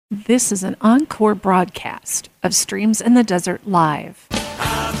This is an encore broadcast of Streams in the Desert Live.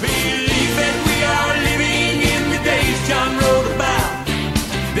 I believe that we are living in the days John wrote about.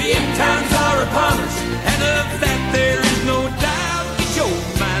 The end times are upon us, and of that there is no doubt. Get your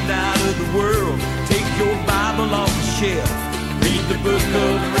mind out of the world, take your Bible off the shelf, read the book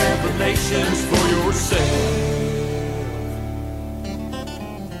of Revelations for yourself.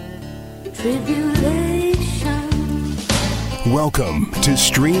 Tribulation. Welcome to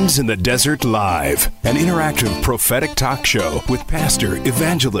Streams in the Desert Live, an interactive prophetic talk show with pastor,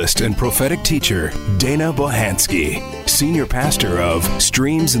 evangelist, and prophetic teacher Dana Bohansky, senior pastor of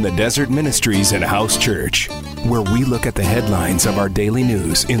Streams in the Desert Ministries and House Church, where we look at the headlines of our daily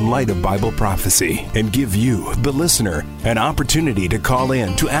news in light of Bible prophecy and give you, the listener, an opportunity to call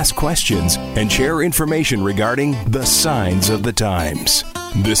in to ask questions and share information regarding the signs of the times.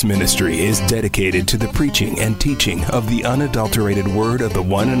 This ministry is dedicated to the preaching and teaching of the unadulterated word of the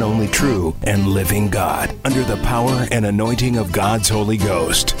one and only true and living God, under the power and anointing of God's Holy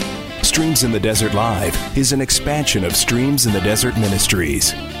Ghost. Streams in the Desert Live is an expansion of Streams in the Desert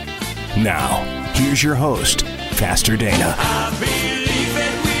Ministries. Now, here's your host, Pastor Dana. I believe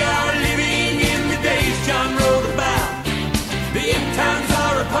that we are living in the days John wrote about. The end times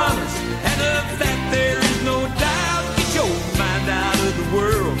are upon us, and of that there is no doubt. Get your mind out of the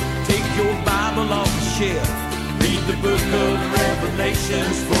world, take your Bible off the shelf, read the book of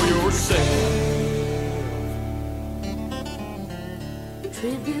Revelations for yourself.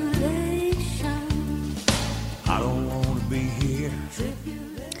 Tribulation. I don't want to be here.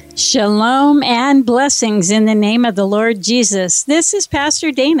 Shalom and blessings in the name of the Lord Jesus. This is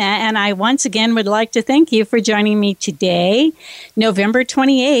Pastor Dana, and I once again would like to thank you for joining me today, November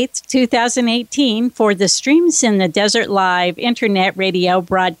 28th, 2018, for the Streams in the Desert Live Internet radio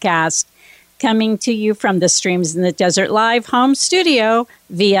broadcast, coming to you from the Streams in the Desert Live home studio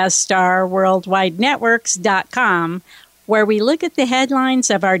via StarWorldWideNetworks.com, where we look at the headlines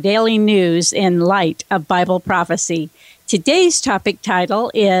of our daily news in light of Bible prophecy. Today's topic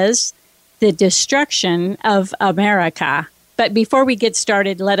title is The Destruction of America. But before we get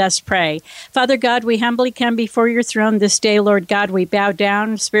started, let us pray. Father God, we humbly come before your throne this day, Lord God. We bow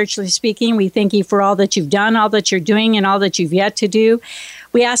down, spiritually speaking. We thank you for all that you've done, all that you're doing, and all that you've yet to do.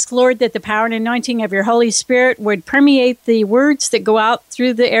 We ask, Lord, that the power and anointing of your Holy Spirit would permeate the words that go out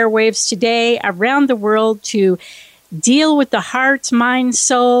through the airwaves today around the world to deal with the hearts, minds,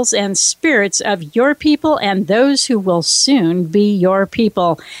 souls, and spirits of your people and those who will soon be your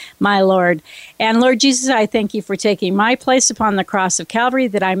people, my Lord. And Lord Jesus, I thank you for taking my place upon the cross of Calvary,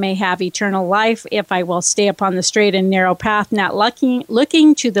 that I may have eternal life if I will stay upon the straight and narrow path, not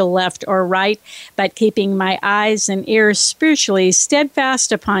looking to the left or right, but keeping my eyes and ears spiritually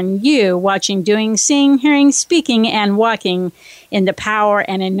steadfast upon you, watching, doing, seeing, hearing, speaking, and walking in the power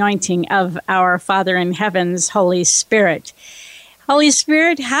and anointing of our Father in heaven's Holy Spirit. Holy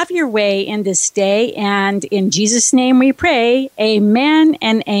Spirit, have your way in this day, and in Jesus' name we pray, amen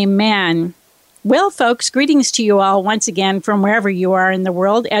and amen. Well, folks, greetings to you all once again from wherever you are in the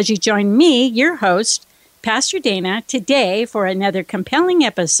world as you join me, your host, Pastor Dana, today for another compelling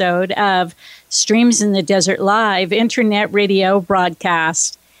episode of Streams in the Desert Live Internet radio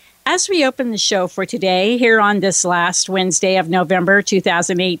broadcast. As we open the show for today, here on this last Wednesday of November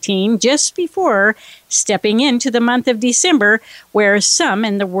 2018, just before stepping into the month of December, where some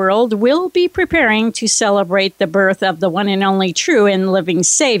in the world will be preparing to celebrate the birth of the one and only true and living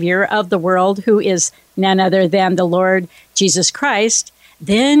Savior of the world, who is none other than the Lord Jesus Christ.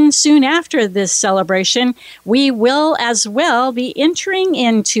 Then soon after this celebration, we will as well be entering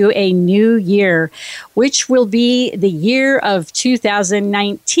into a new year, which will be the year of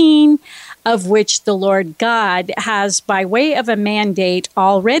 2019, of which the Lord God has, by way of a mandate,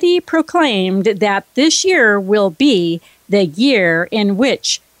 already proclaimed that this year will be the year in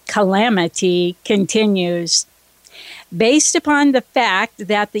which calamity continues. Based upon the fact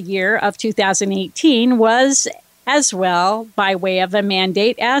that the year of 2018 was as well, by way of a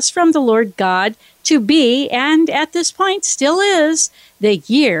mandate as from the Lord God, to be, and at this point still is, the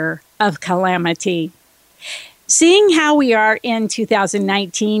year of calamity. Seeing how we are in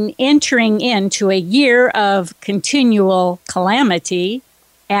 2019 entering into a year of continual calamity,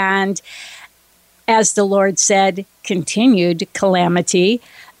 and as the Lord said, continued calamity,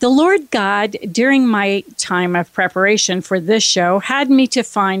 the Lord God, during my time of preparation for this show, had me to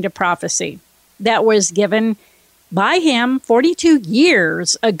find a prophecy that was given by him 42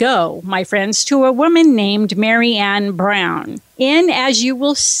 years ago, my friends, to a woman named Mary Ann Brown. As you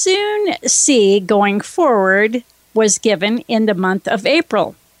will soon see going forward, was given in the month of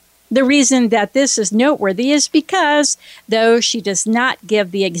April. The reason that this is noteworthy is because, though she does not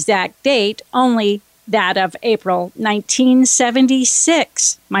give the exact date, only that of April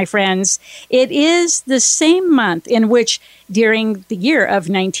 1976, my friends, it is the same month in which, during the year of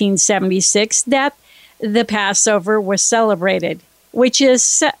 1976, that the Passover was celebrated, which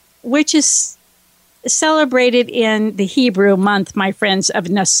is celebrated in the Hebrew month, my friends, of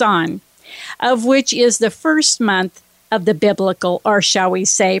Nisan, of which is the first month of the biblical, or shall we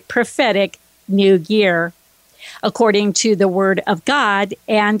say, prophetic new year, according to the Word of God,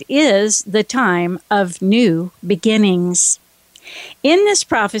 and is the time of new beginnings. In this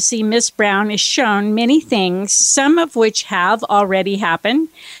prophecy, Miss Brown is shown many things, some of which have already happened,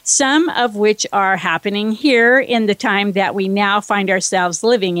 some of which are happening here in the time that we now find ourselves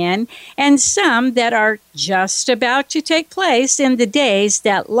living in, and some that are just about to take place in the days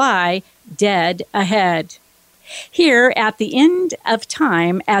that lie dead ahead. Here at the end of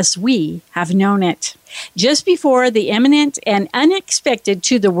time as we have known it, just before the imminent and unexpected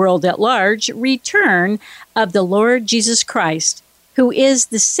to the world at large return of the Lord Jesus Christ, who is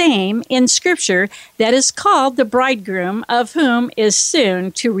the same in Scripture that is called the bridegroom, of whom is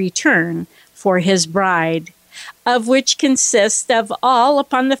soon to return for his bride, of which consists of all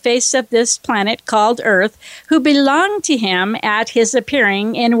upon the face of this planet called Earth, who belong to him at his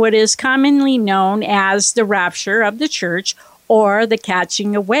appearing in what is commonly known as the rapture of the church, or the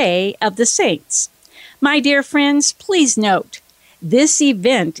catching away of the saints. My dear friends, please note, this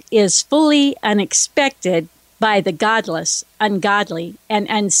event is fully unexpected by the godless, ungodly, and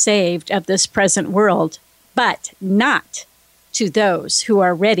unsaved of this present world, but not to those who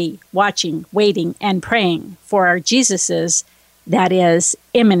are ready, watching, waiting, and praying for our Jesus's, that is,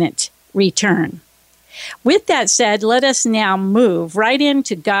 imminent return. With that said, let us now move right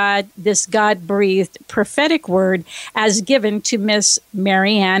into this God-breathed prophetic word as given to Miss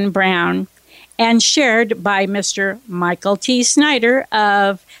Marianne Brown and shared by Mr. Michael T. Snyder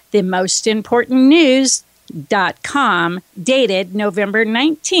of the Most Important News.com, dated November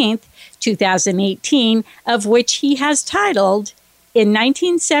 19th, 2018, of which he has titled, in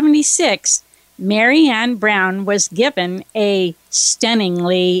 1976, Marianne Brown was given a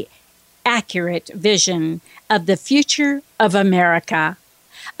stunningly accurate vision of the future of America,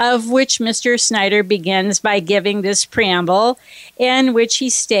 of which Mr. Snyder begins by giving this preamble, in which he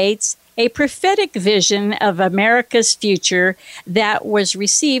states, a prophetic vision of America's future that was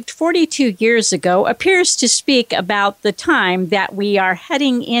received 42 years ago appears to speak about the time that we are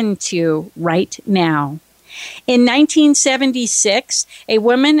heading into right now. In 1976, a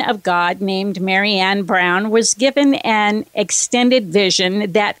woman of God named Marianne Brown was given an extended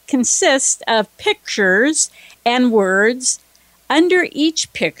vision that consists of pictures and words. Under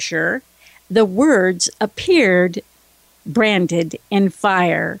each picture, the words appeared branded in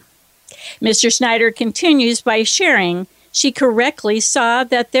fire. Mr. Snyder continues by sharing, she correctly saw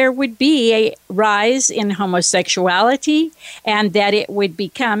that there would be a rise in homosexuality and that it would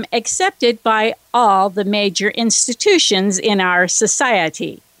become accepted by all the major institutions in our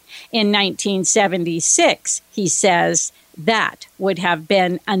society. In 1976, he says, that would have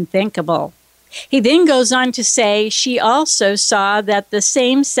been unthinkable. He then goes on to say she also saw that the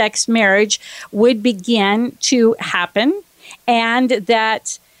same-sex marriage would begin to happen and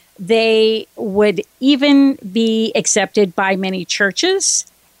that they would even be accepted by many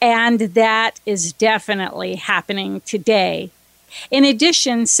churches, and that is definitely happening today. In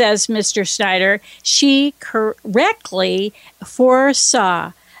addition, says Mr. Snyder, she correctly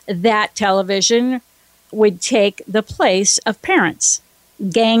foresaw that television would take the place of parents.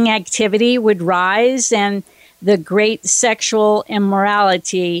 Gang activity would rise, and the great sexual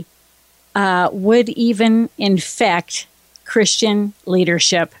immorality would even infect Christian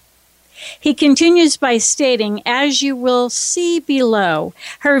leadership. He continues by stating, as you will see below,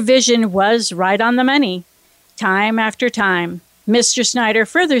 her vision was right on the money, time after time. Mr. Snyder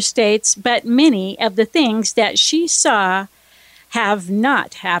further states, but many of the things that she saw have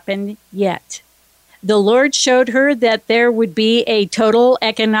not happened yet. The Lord showed her that there would be a total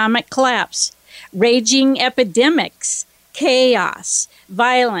economic collapse, raging epidemics, chaos,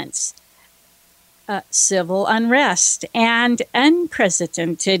 violence, civil unrest, and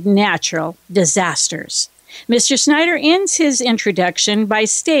unprecedented natural disasters. Mr. Snyder ends his introduction by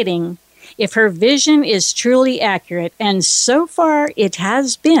stating, if her vision is truly accurate, and so far it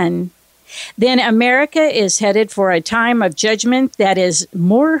has been, then America is headed for a time of judgment that is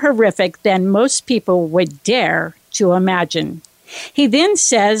more horrific than most people would dare to imagine. He then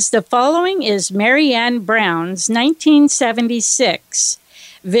says the following is Marianne Brown's 1976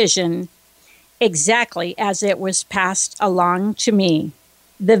 vision, exactly as it was passed along to me.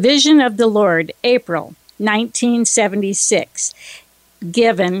 The Vision of the Lord, April 1976,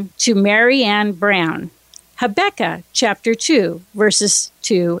 given to Mary Ann Brown. Habakkuk chapter 2, verses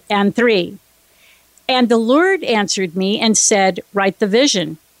 2 and 3. And the Lord answered me and said, Write the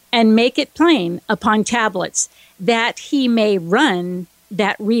vision, and make it plain upon tablets, that he may run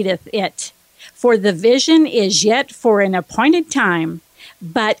that readeth it. For the vision is yet for an appointed time,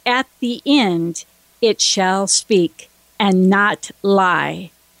 but at the end it shall speak, and not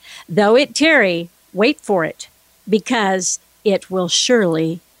lie. Though it tarry, wait for it, because it will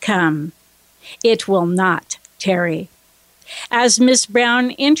surely come. It will not tarry. As Miss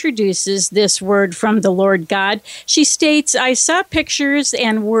Brown introduces this word from the Lord God, she states, I saw pictures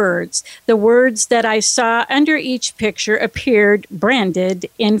and words. The words that I saw under each picture appeared branded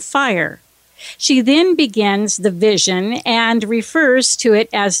in fire. She then begins the vision and refers to it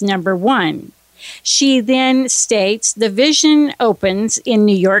as number 1. She then states the vision opens in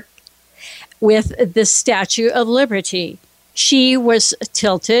New York with the Statue of Liberty. She was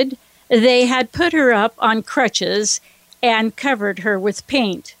tilted. They had put her up on crutches and covered her with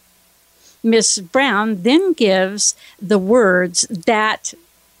paint. Miss Brown then gives the words that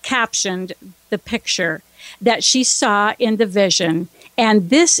captioned the picture that she saw in the vision,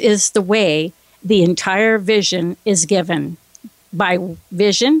 and this is the way the entire vision is given, by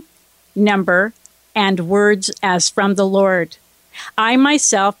vision, number, and words as from the Lord. I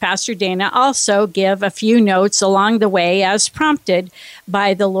myself, Pastor Dana, also give a few notes along the way as prompted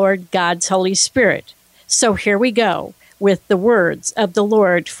by the Lord God's Holy Spirit. So here we go with the words of the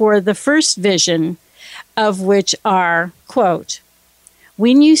Lord for the first vision, of which are, quote,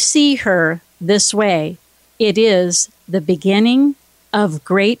 When you see her this way, it is the beginning of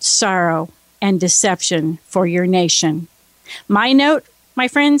great sorrow and deception for your nation. My note, my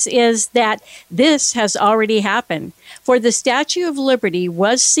friends, is that this has already happened, for the Statue of Liberty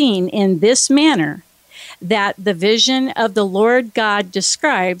was seen in this manner that the vision of the Lord God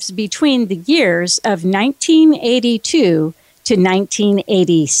describes between the years of 1982 to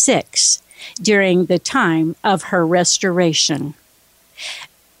 1986, during the time of her restoration.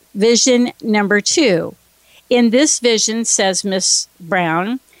 Vision number 2. In this vision, says Miss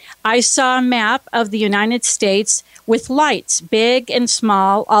Brown, I saw a map of the United States with lights, big and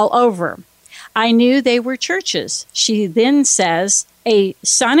small, all over. I knew they were churches. She then says, a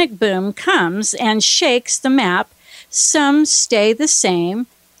sonic boom comes and shakes the map. Some stay the same,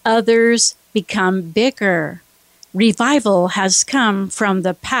 others become bigger. Revival has come by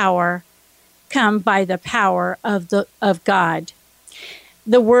the power of God.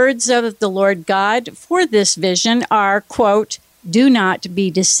 The words of the Lord God for this vision are, quote, Do not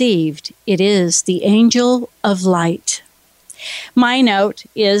be deceived. It is the angel of light. My note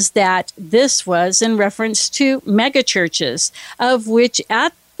is that this was in reference to megachurches, of which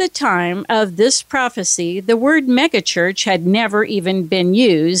at the time of this prophecy, the word megachurch had never even been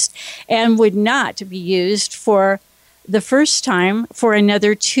used and would not be used for the first time for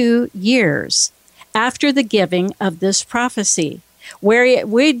another 2 years after the giving of this prophecy, where it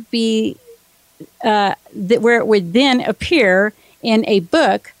would then appear in a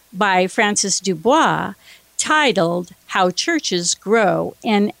book by Francis Dubois titled How Churches Grow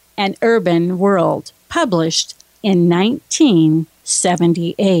in an Urban World, published in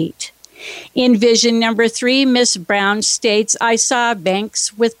 1978. In vision number 3, Miss Brown states, I saw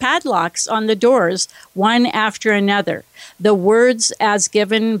banks with padlocks on the doors, one after another. The words as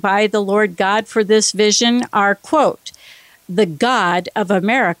given by the Lord God for this vision are, quote, The God of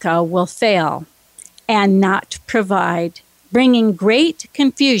America will fail and not provide, bringing great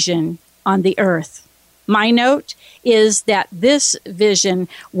confusion on the earth. My note is that this vision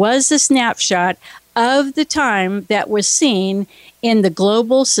was a snapshot of the time that was seen in the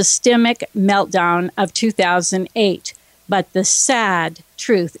global systemic meltdown of 2008. But the sad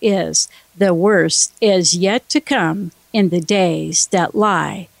truth is, the worst is yet to come in the days that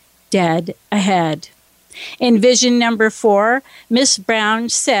lie dead ahead. In vision number 4, Miss Brown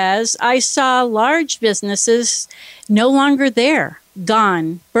says, I saw large businesses no longer there,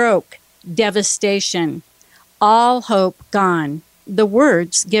 gone, broke, devastation, all hope gone. The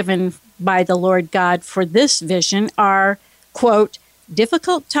words given by the Lord God for this vision are, quote,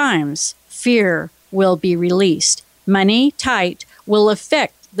 difficult times, fear will be released. Money tight will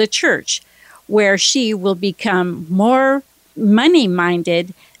affect the church, where she will become more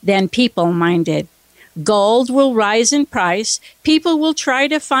money-minded than people-minded. Gold will rise in price. People will try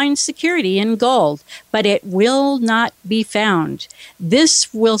to find security in gold, but it will not be found.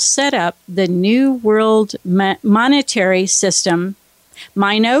 This will set up the new world monetary system.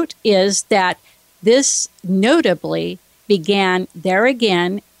 My note is that this notably began there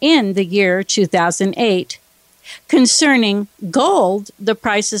again in the year 2008. Concerning gold, the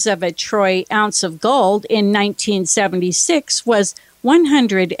prices of a troy ounce of gold in 1976 was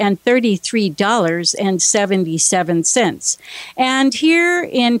 $133.77. And here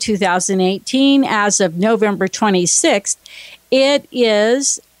in 2018, as of November 26th, it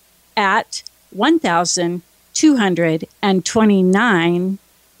is at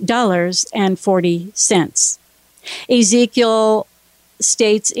 $1,229.40. Ezekiel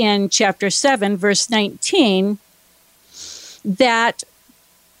states in chapter 7, verse 19, that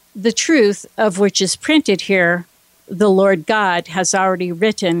the truth of which is printed here, the Lord God has already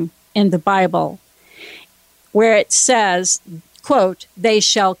written in the Bible, where it says, quote, "They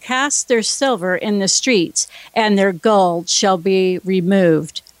shall cast their silver in the streets, and their gold shall be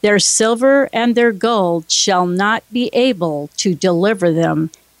removed. Their silver and their gold shall not be able to deliver them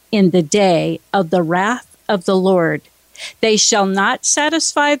in the day of the wrath of the Lord. They shall not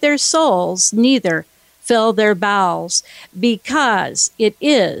satisfy their souls, neither fill their bowels, because it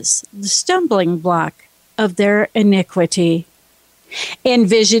is the stumbling block of their iniquity." In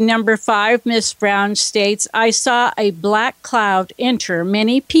vision number 5, Miss Brown states, "I saw a black cloud enter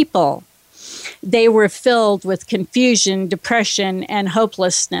many people. They were filled with confusion, depression, and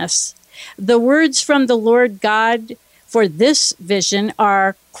hopelessness." The words from the Lord God for this vision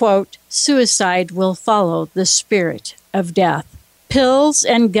are, quote, "Suicide will follow the spirit of death. Pills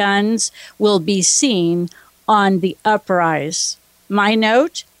and guns will be seen on the uprise." My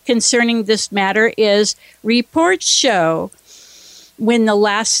note concerning this matter is, reports show when the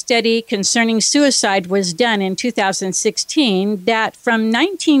last study concerning suicide was done in 2016, that from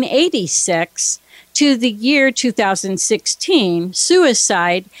 1986 to the year 2016,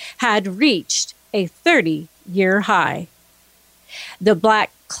 suicide had reached a 30-year high. The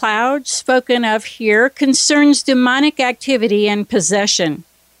black cloud spoken of here concerns demonic activity and possession,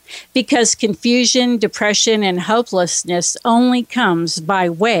 because confusion, depression, and hopelessness only comes by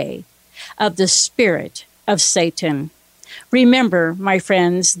way of the spirit of Satan. Remember, my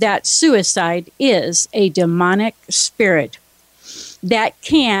friends, that suicide is a demonic spirit that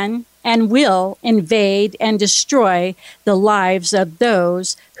can and will invade and destroy the lives of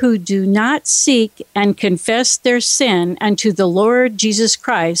those who do not seek and confess their sin unto the Lord Jesus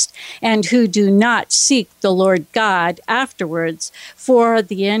Christ, and who do not seek the Lord God afterwards for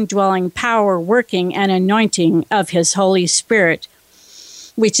the indwelling power, working, and anointing of His Holy Spirit,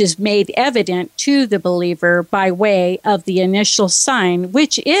 which is made evident to the believer by way of the initial sign,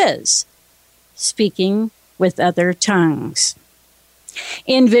 which is speaking with other tongues.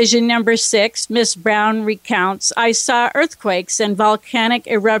 In vision number 6, Miss Brown recounts, "I saw earthquakes and volcanic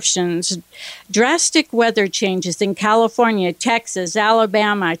eruptions, drastic weather changes in California, Texas,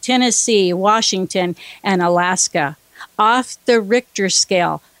 Alabama, Tennessee, Washington, and Alaska. Off the Richter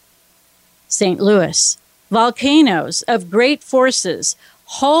scale, St. Louis. Volcanoes of great forces,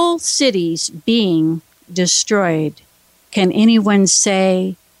 whole cities being destroyed." Can anyone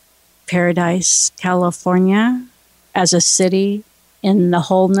say Paradise, California, as a city in the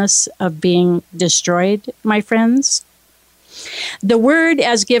wholeness of being destroyed, my friends? The word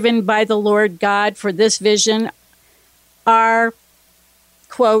as given by the Lord God for this vision are,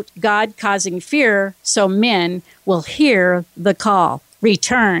 quote, "God causing fear so men will hear the call,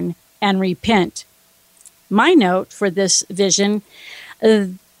 return, and repent." My note for this vision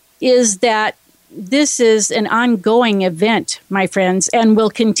is that this is an ongoing event, my friends, and will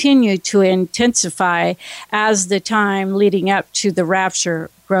continue to intensify as the time leading up to the rapture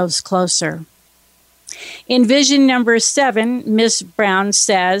grows closer. In vision number 7, Miss Brown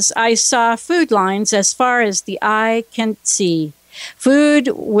says, "I saw food lines as far as the eye can see. Food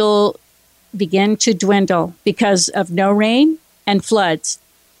will begin to dwindle because of no rain and floods.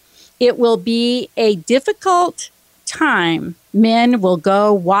 It will be a difficult time. Men will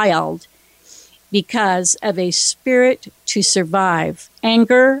go wild because of a spirit to survive.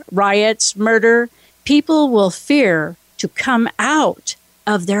 Anger, riots, murder. People will fear to come out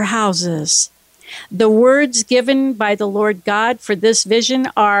of their houses." The words given by the Lord God for this vision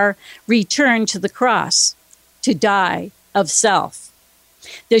are, "Return to the cross, to die of self."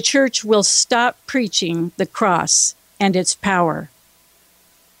 The church will stop preaching the cross and its power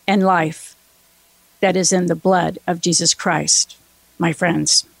and life that is in the blood of Jesus Christ, my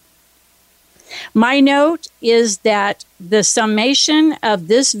friends. My note is that the summation of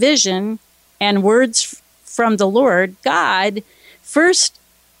this vision and words from the Lord God first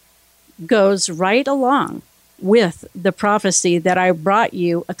goes right along with the prophecy that I brought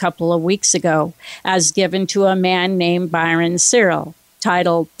you a couple of weeks ago, as given to a man named Byron Cyril,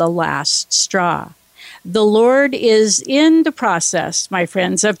 titled "The Last Straw." The Lord is in the process, my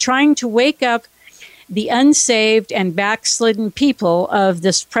friends, of trying to wake up the unsaved and backslidden people of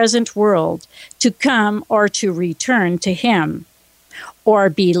this present world to come or to return to Him, or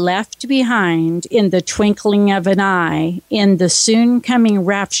be left behind in the twinkling of an eye in the soon coming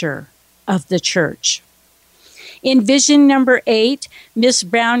rapture of the church. In vision number 8, Miss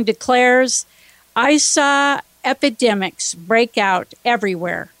Brown declares, I saw epidemics break out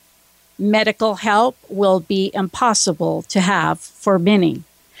everywhere. Medical help will be impossible to have for many.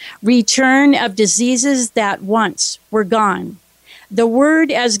 Return of diseases that once were gone. The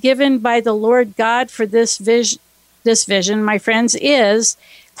word as given by the Lord God for this vision, my friends, is,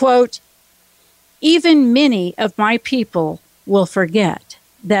 quote, even many of my people will forget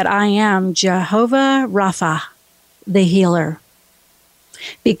that I am Jehovah Rapha, the healer,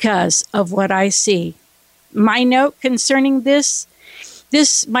 because of what I see. My note concerning this,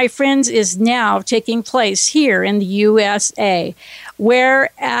 my friends, is now taking place here in the USA, where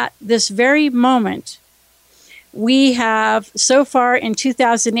at this very moment, we have, so far in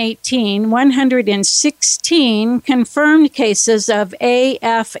 2018, 116 confirmed cases of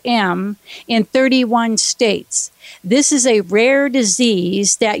AFM in 31 states. This is a rare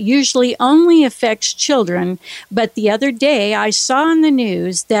disease that usually only affects children, but the other day I saw on the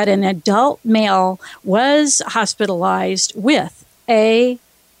news that an adult male was hospitalized with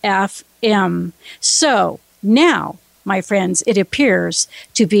AFM. So now, my friends, it appears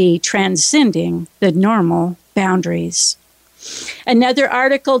to be transcending the normal boundaries. Another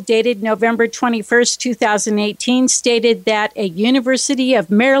article dated November 21st, 2018 stated that a University of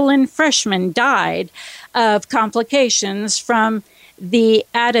Maryland freshman died of complications from the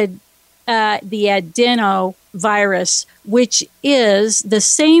adenovirus, which is the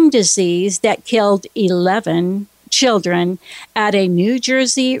same disease that killed 11 children at a New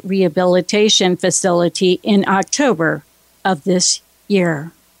Jersey rehabilitation facility in October of this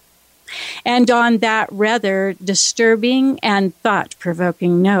year. And on that rather disturbing and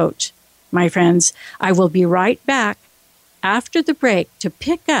thought-provoking note, my friends, I will be right back after the break to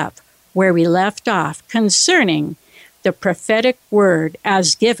pick up where we left off concerning the prophetic word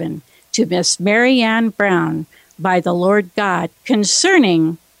as given to Miss Mary Ann Brown by the Lord God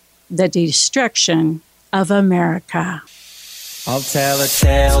concerning the destruction of America. I'll tell a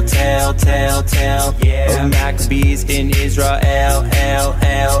tale, yeah, of Maccabees in Israel,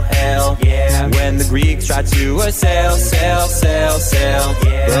 yeah, when the Greeks tried to sail,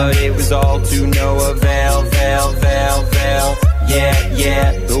 yeah, but it was all to no avail,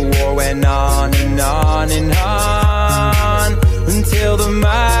 yeah, the war went on and on and on, until the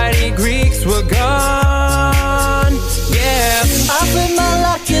mighty Greeks were gone, yeah. I put my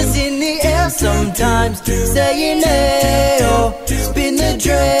lockers in the air sometimes, saying, hey, oh, spin the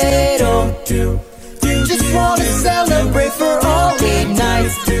dreidel. Just wanna celebrate for all 8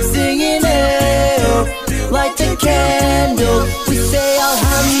 nights, singing, hey, oh, light the candle. We say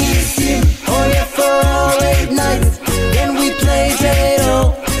Alhamdulillah, oh yeah, for all 8 nights. Then we play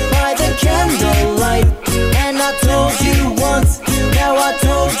dreidel by the candlelight. And I told you once, now I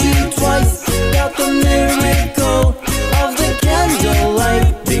told you twice, about the miracle of the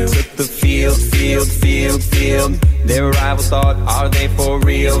candlelight. They took the field. Their rivals thought, are they for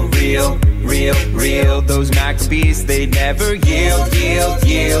real? Those Maccabees, they never yield.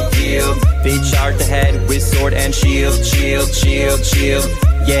 They charged ahead with sword and shield.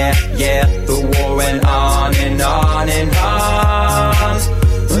 Yeah, the war went on and on and on,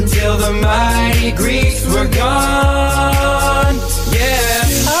 until the mighty Greeks were gone. Yeah,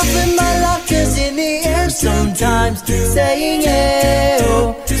 I put my lockers in the air sometimes, saying, hey,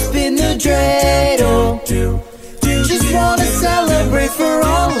 oh, spin the dreidel. Just wanna celebrate for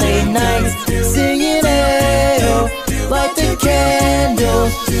all 8 nights, singing, hey, oh, light the candle.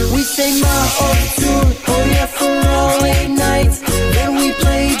 We say Ma'otul, oh yeah, for all 8 nights. Then we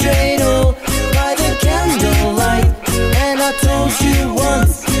play dreidel by the candlelight. And I told you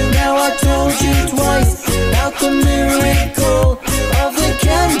once, now I told you twice, about the miracle of the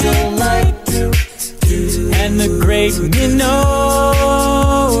candlelight. And the great menorah,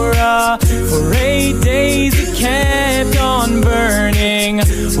 for 8 days it kept on burning.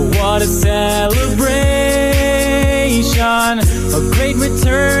 What a celebration, a great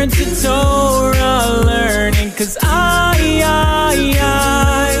return to Torah learning. 'Cause I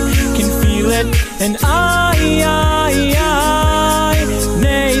can feel it, and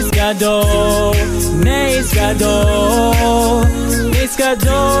Nes Gadol, Nes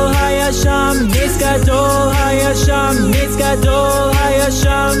Gadol Hayasham, Nes Gadol Hayasham, Nes Gadol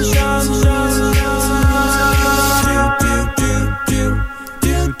Hayasham, sham.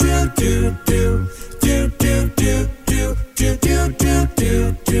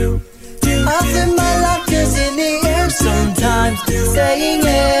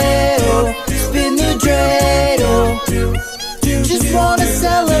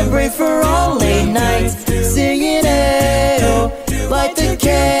 for all late nights, singing hey-oh, light the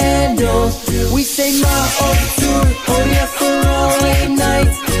candles. We say ma'otur, oh yeah, for all late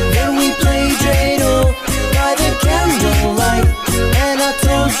nights. Then we play dreidel by the candlelight. And I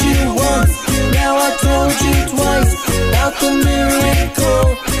told you once, now I told you twice, about the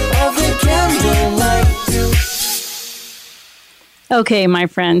miracle of the candlelight. Okay, my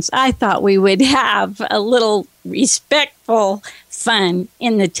friends, I thought we would have a little respectful fun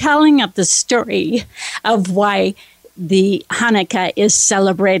in the telling of the story of why the Hanukkah is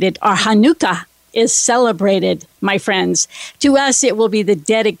celebrated, or Hanukkah is celebrated, my friends. To us, it will be the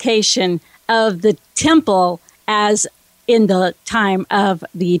dedication of the temple as in the time of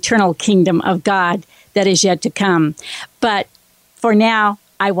the eternal kingdom of God that is yet to come. But for now,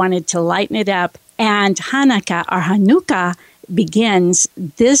 I wanted to lighten it up, and Hanukkah, or Hanukkah, begins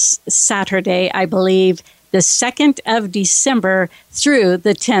this Saturday, I believe, the 2nd of December through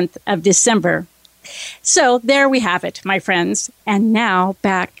the 10th of December. So there we have it, my friends. And now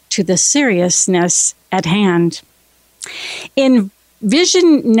back to the seriousness at hand. In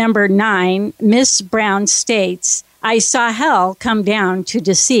vision number 9, Miss Brown states, I saw hell come down to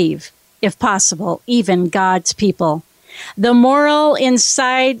deceive, if possible, even God's people. The morals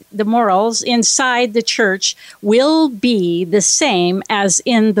inside the church will be the same as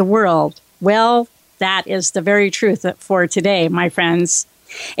in the world. Well, that is the very truth for today, my friends.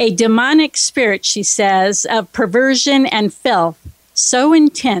 A demonic spirit, she says, of perversion and filth so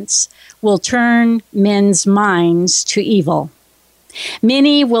intense will turn men's minds to evil.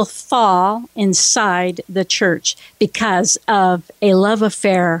 Many will fall inside the church because of a love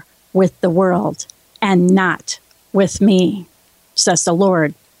affair with the world and not with me, says the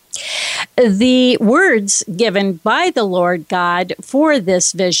Lord. The words given by the Lord God for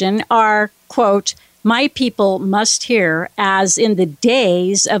this vision are, quote, my people must hear as in the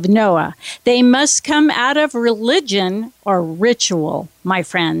days of Noah. They must come out of religion or ritual, my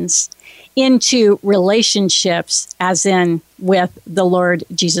friends, into relationships as in with the Lord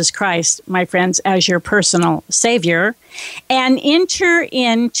Jesus Christ, my friends, as your personal Savior, and enter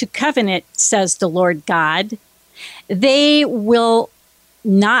into covenant, says the Lord God. They will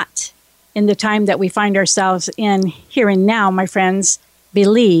not, in the time that we find ourselves in here and now, my friends,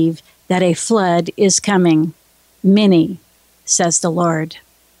 believe that a flood is coming. Many, says the Lord.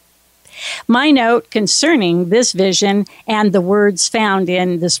 My note concerning this vision and the words found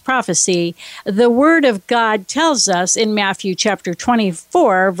in this prophecy, the Word of God tells us in Matthew chapter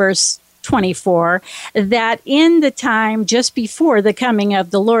 24, verse 24, that in the time just before the coming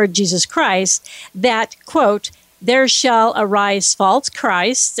of the Lord Jesus Christ, that, quote, there shall arise false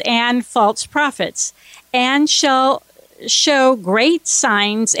Christs and false prophets, and shall show great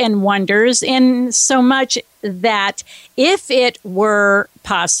signs and wonders, in so much that if it were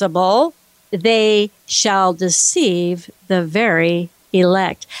possible, they shall deceive the very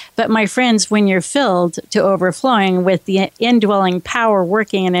elect. But my friends, when you're filled to overflowing with the indwelling power,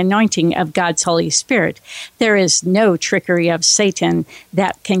 working, and anointing of God's Holy Spirit, there is no trickery of Satan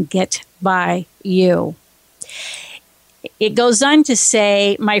that can get by you. It goes on to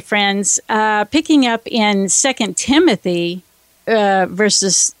say, my friends, picking up in 2 Timothy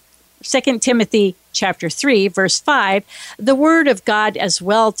chapter 3, verse 5, the Word of God as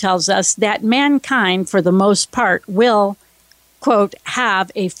well tells us that mankind, for the most part, will, quote,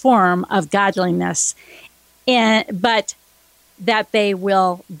 have a form of godliness, but that they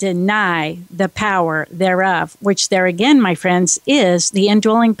will deny the power thereof, which there again, my friends, is the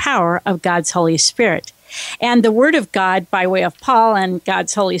indwelling power of God's Holy Spirit. And the Word of God, by way of Paul and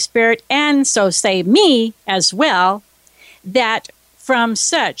God's Holy Spirit, and so say me as well, that from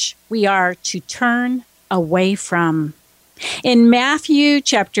such we are to turn away from. In Matthew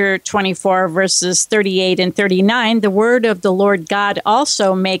chapter 24, verses 38 and 39, the Word of the Lord God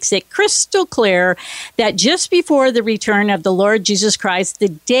also makes it crystal clear that just before the return of the Lord Jesus Christ, the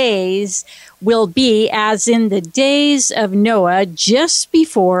days will be as in the days of Noah, just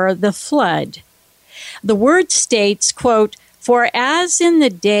before the flood. The Word states, quote, for as in the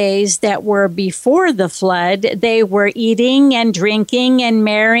days that were before the flood, they were eating and drinking and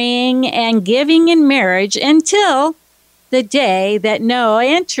marrying and giving in marriage until the day that Noah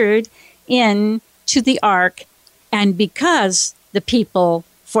entered into the ark. And because the people,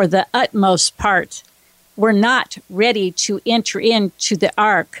 for the utmost part, were not ready to enter into the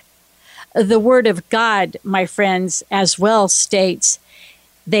ark, the Word of God, my friends, as well states,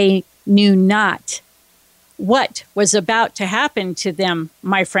 they knew not what was about to happen to them,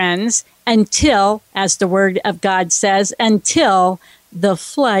 my friends, until, as the Word of God says, until the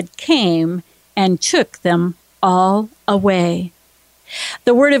flood came and took them all away.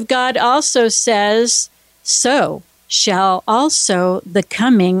 The Word of God also says, so shall also the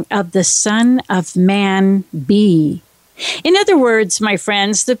coming of the Son of Man be. In other words, my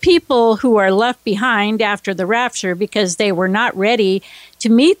friends, the people who are left behind after the rapture because they were not ready to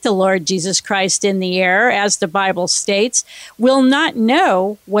meet the Lord Jesus Christ in the air, as the Bible states, will not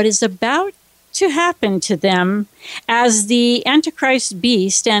know what is about to happen to them as the Antichrist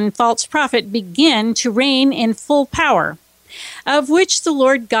beast and false prophet begin to reign in full power, of which the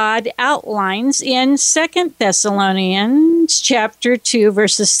Lord God outlines in 2 Thessalonians chapter 2,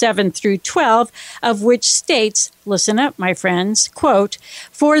 verses 7 through 12, of which states, listen up, my friends, quote,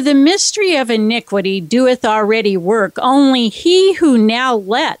 "For the mystery of iniquity doeth already work, only he who now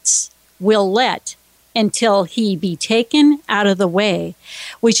lets will let until he be taken out of the way,"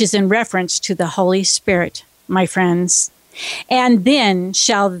 which is in reference to the Holy Spirit, my friends. "And then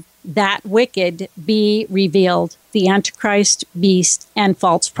shall that wicked be revealed, the Antichrist, beast, and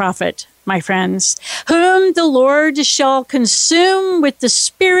false prophet, my friends, whom the Lord shall consume with the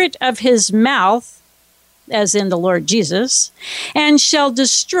spirit of his mouth," as in the Lord Jesus, "and shall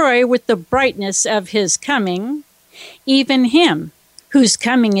destroy with the brightness of his coming, even him whose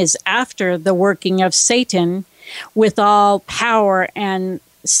coming is after the working of Satan, with all power and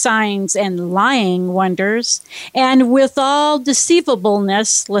signs and lying wonders, and with all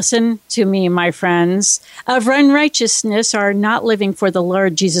deceivableness," listen to me, my friends, "of unrighteousness," are not living for the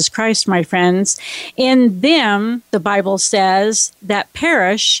Lord Jesus Christ, my friends, "in them," the Bible says, "that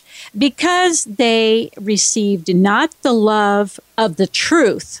perish, because they received not the love of the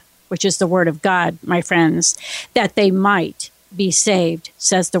truth," which is the Word of God, my friends, "that they might be saved,"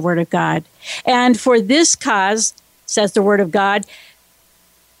 says the Word of God. "And for this cause," says the Word of God,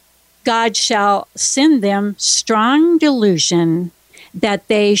 "God shall send them strong delusion, that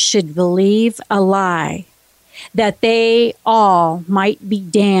they should believe a lie, that they all might be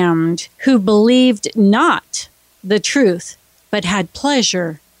damned, who believed not the truth, but had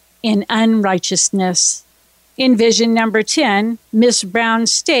pleasure in unrighteousness." In vision number 10, Miss Brown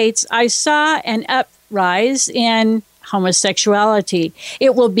states, "I saw an uprise in homosexuality.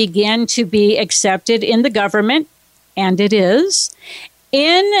 It will begin to be accepted in the government," and it is.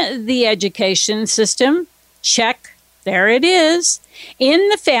 "In the education system," check, there it is. "In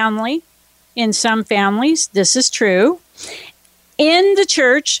the family," in some families, this is true. "In the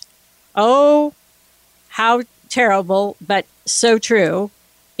church," oh, how terrible, but so true.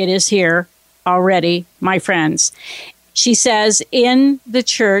 It is here already, my friends. She says, "In the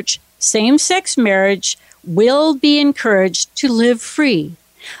church, same-sex marriage will be encouraged to live free.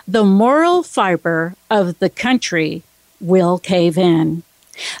 The moral fiber of the country will cave in."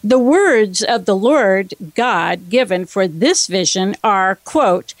 The words of the Lord God given for this vision are,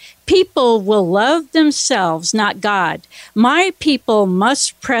 quote, "People will love themselves, not God. My people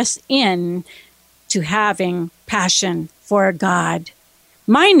must press in to having passion for God."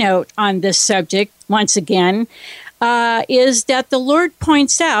 My note on this subject, once again, is that the Lord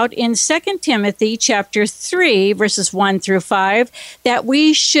points out in 2 Timothy chapter 3, verses 1 through 5, that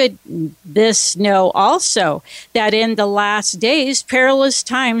we should this know also, that in the last days perilous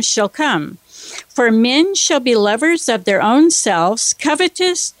times shall come. "For men shall be lovers of their own selves,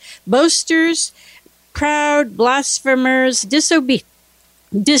 covetous, boasters, proud, blasphemers,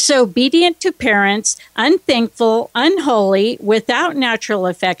 disobedient to parents, unthankful, unholy, without natural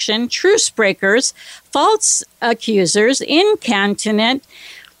affection, truce breakers, false accusers, incontinent,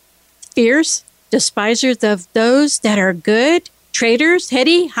 fierce, despisers of those that are good, traitors,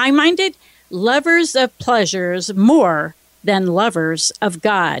 heady, high-minded, lovers of pleasures more than lovers of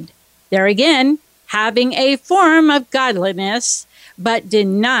God." There again, having a form of godliness, but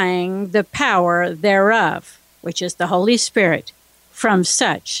denying the power thereof, which is the Holy Spirit. "From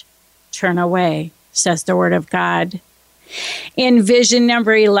such turn away," says the Word of God. In vision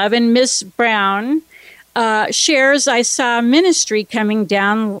number 11, Miss Brown shares, "I saw ministry coming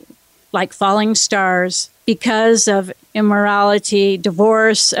down like falling stars because of immorality,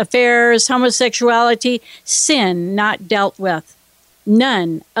 divorce, affairs, homosexuality, sin not dealt with,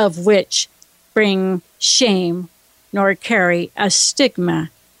 none of which bring shame nor carry a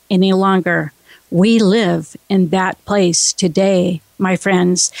stigma any longer." We live in that place today, my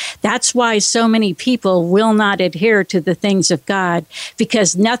friends. That's why so many people will not adhere to the things of God,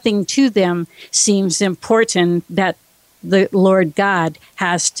 because nothing to them seems important that the Lord God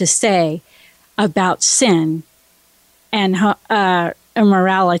has to say about sin and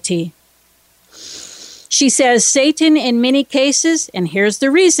immorality. She says, "Satan in many cases," and here's the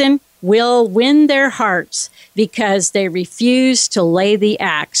reason, "will win their hearts because they refuse to lay the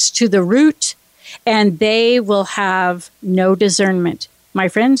axe to the root and they will have no discernment. My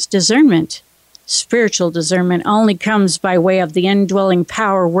friends, discernment, spiritual discernment, only comes by way of the indwelling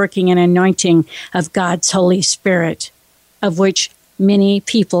power, working and anointing of God's Holy Spirit, of which many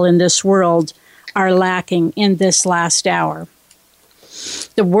people in this world are lacking in this last hour.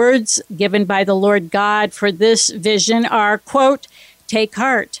 The words given by the Lord God for this vision are, quote, "Take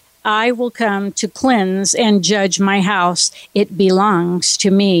heart, I will come to cleanse and judge my house. It belongs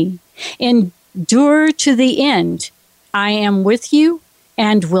to me. Endure to the end. I am with you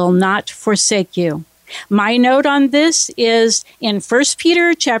and will not forsake you." My note on this is in 1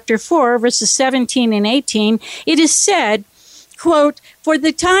 Peter chapter 4, verses 17 and 18, it is said, quote, "For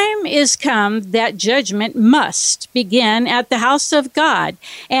the time is come that judgment must begin at the house of God.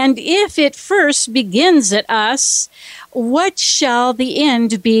 And if it first begins at us, what shall the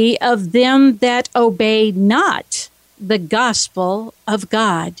end be of them that obey not the gospel of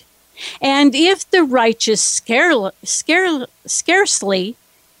God? And if the righteous scarcely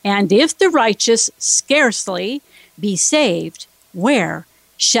be saved, where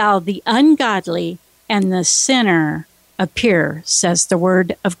shall the ungodly and the sinner appear, says the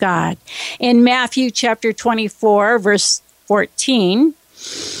word of God." In Matthew chapter 24, verse 14,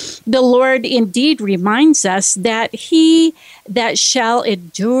 the Lord indeed reminds us that he that shall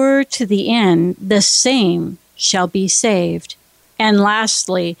endure to the end, the same shall be saved. And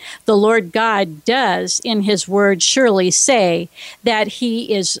lastly, the Lord God does in his word surely say that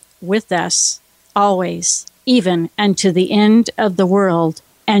he is with us always, even unto the end of the world,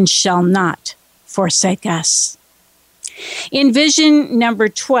 and shall not forsake us. In vision number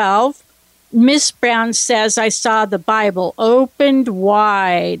 12, Miss Brown says, "I saw the Bible opened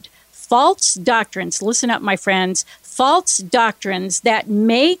wide. False doctrines," listen up, my friends, false doctrines that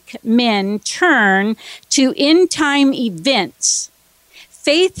make men turn to end-time events.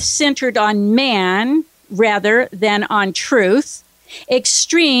 Faith centered on man rather than on truth.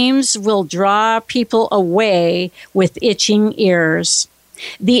 Extremes will draw people away with itching ears.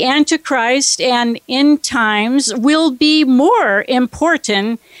 The Antichrist and end times will be more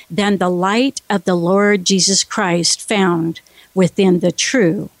important than the light of the Lord Jesus Christ found within the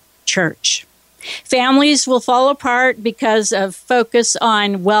true church. Families will fall apart because of focus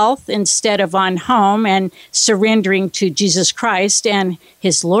on wealth instead of on home and surrendering to Jesus Christ and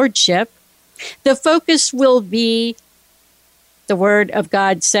his lordship. The focus will be, the word of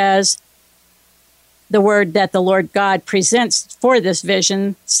God says, the word that the Lord God presents for this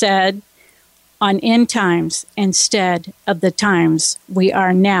vision said, on end times instead of the times we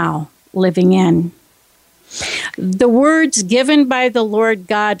are now living in. The words given by the Lord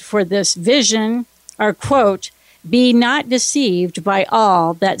God for this vision are, quote, "Be not deceived by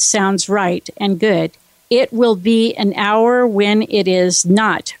all that sounds right and good. It will be an hour when it is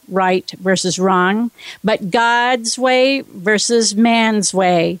not right versus wrong, but God's way versus man's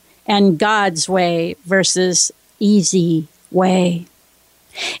way, and God's way versus easy way."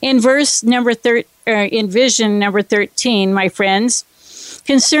 In vision number 13, my friends,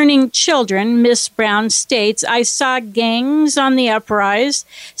 concerning children, Miss Brown states, "I saw gangs on the uprise,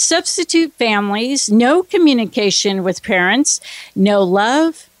 substitute families, no communication with parents, no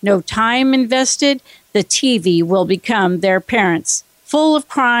love, no time invested. The TV will become their parents, full of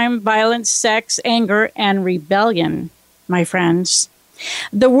crime, violence, sex, anger, and rebellion," my friends.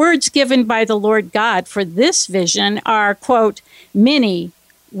 The words given by the Lord God for this vision are, quote, "Many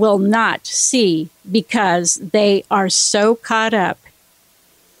will not see because they are so caught up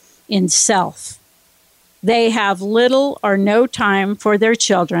in self. They have little or no time for their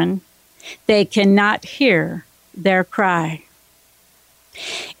children. They cannot hear their cry."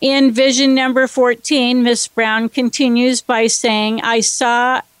 In vision number 14, Miss Brown continues by saying, "I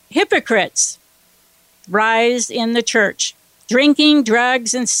saw hypocrites rise in the church. Drinking,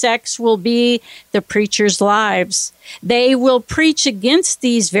 drugs, and sex will be the preachers' lives. They will preach against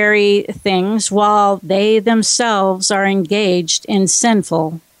these very things while they themselves are engaged in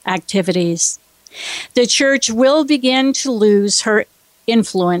sinful activities. The church will begin to lose her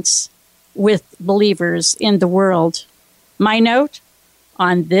influence with believers in the world." My note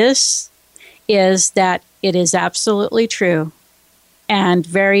on this is that it is absolutely true and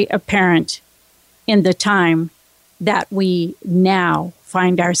very apparent in the time that we now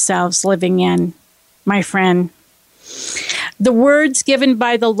find ourselves living in, my friend. The words given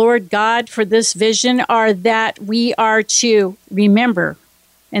by the Lord God for this vision are that we are to remember,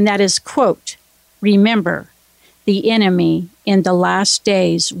 and that is, quote, "Remember, the enemy in the last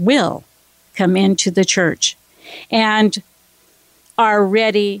days will come into the church and are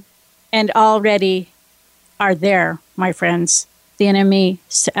ready and already are there, my friends. The enemy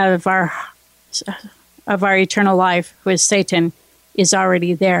of our of our eternal life, who is Satan, is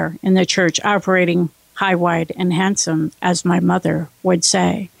already there in the church, operating high, wide, and handsome, as my mother would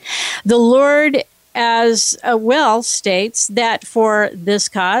say. The Lord, as well, states that for this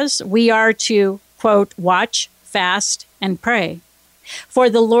cause we are to, quote, watch, fast, and pray. For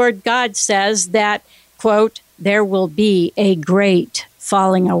the Lord God says that, quote, there will be a great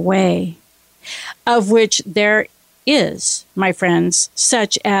falling away, of which there is, my friends,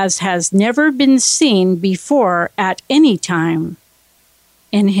 such as has never been seen before at any time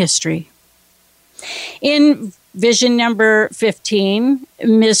in history. In vision number 15,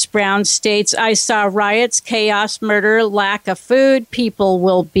 Miss Brown states, I saw riots, chaos, murder, lack of food. People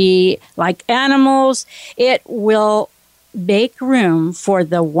will be like animals. It will make room for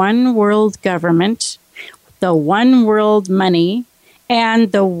the one world government, the one world money,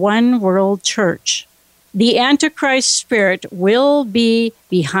 and the one world church. The Antichrist spirit will be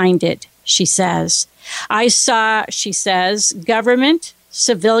behind it, she says. I saw, she says, government,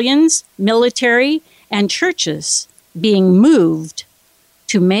 civilians, military, and churches being moved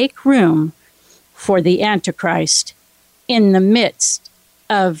to make room for the Antichrist in the midst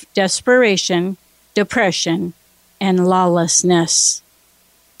of desperation, depression, and lawlessness.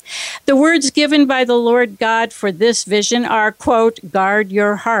 The words given by the Lord God for this vision are, quote, guard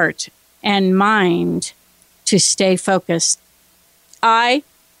your heart and mind to stay focused. I,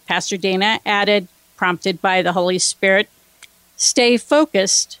 Pastor Dana, added, prompted by the Holy Spirit, stay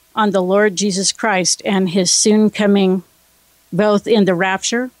focused on the Lord Jesus Christ and his soon coming, both in the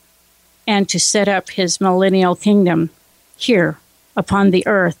rapture and to set up his millennial kingdom here upon the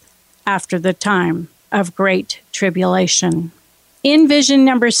earth after the time of great tribulation. In vision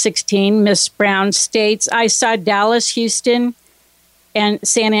number 16, Miss Brown states, I saw Dallas, Houston, and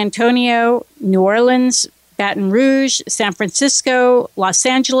San Antonio, New Orleans, Baton Rouge, San Francisco, Los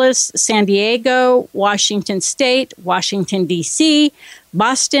Angeles, San Diego, Washington State, Washington, D.C.,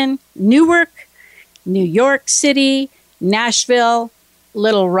 Boston, Newark, New York City, Nashville,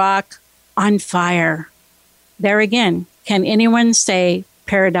 Little Rock on fire. There again, can anyone say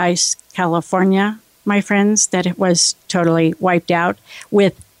Paradise, California, my friends, that it was totally wiped out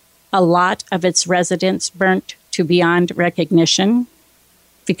with a lot of its residents burnt to beyond recognition?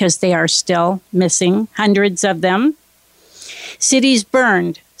 Because they are still missing, hundreds of them. Cities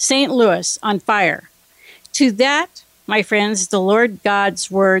burned, St. Louis on fire. To that, my friends, the Lord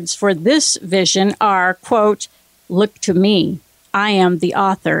God's words for this vision are, quote, look to me. I am the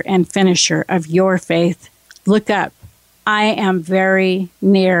author and finisher of your faith. Look up. I am very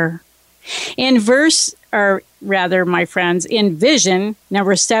near. In my friends, in vision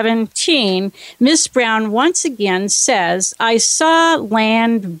number 17, Miss Brown once again says, I saw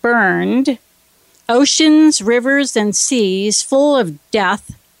land burned, oceans, rivers, and seas full of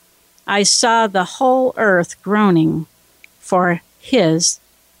death. I saw the whole earth groaning for his,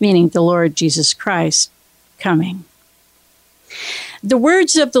 meaning the Lord Jesus Christ, coming. The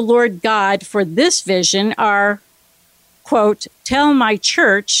words of the Lord God for this vision are, quote, tell my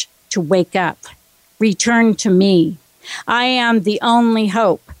church to wake up. Return to me. I am the only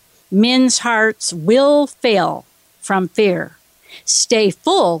hope. Men's hearts will fail from fear. Stay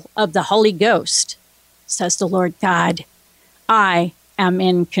full of the Holy Ghost, says the Lord God. I am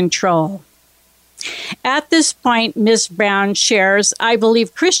in control. At this point, Ms. Brown shares, I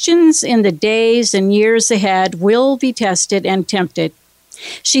believe Christians in the days and years ahead will be tested and tempted.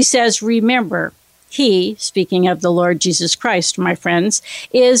 She says, remember, he, speaking of the Lord Jesus Christ, my friends,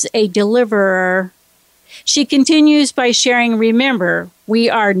 is a deliverer. She continues by sharing, remember, we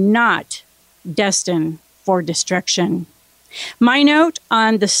are not destined for destruction. My note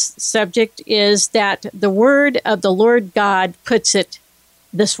on this subject is that the word of the Lord God puts it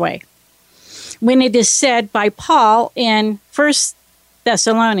this way. When it is said by Paul in 1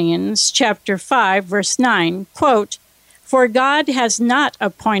 Thessalonians chapter 5, verse 9, quote, for God has not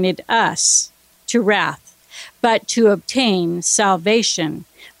appointed us to wrath, but to obtain salvation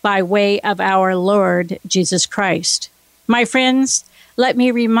by way of our Lord Jesus Christ. My friends, let me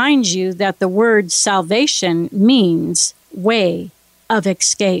remind you that the word salvation means way of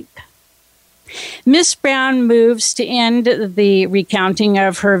escape. Miss Brown moves to end the recounting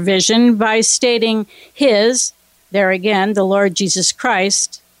of her vision by stating his, there again, the Lord Jesus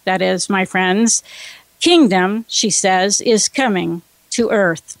Christ, that is, my friends, kingdom, she says, is coming to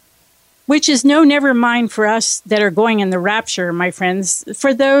earth. Which is no never mind for us that are going in the rapture, my friends.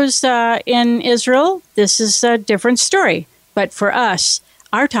 For those in Israel, this is a different story. But for us,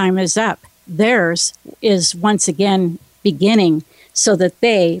 our time is up. Theirs is once again beginning, so that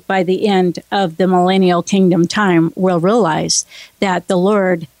they, by the end of the millennial kingdom time, will realize that the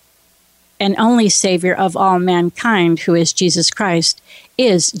Lord and only Savior of all mankind, who is Jesus Christ,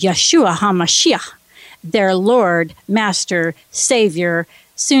 is Yeshua HaMashiach, their Lord, Master, Savior,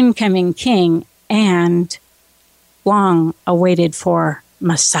 soon-coming King, and long-awaited for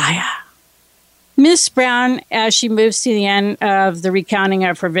Messiah. Miss Brown, as she moves to the end of the recounting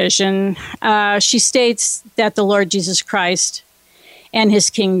of her vision, she states that the Lord Jesus Christ and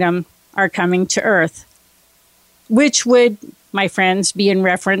his kingdom are coming to earth, which would, my friends, be in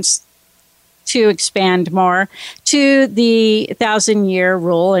reference, to expand more, to the 1,000-year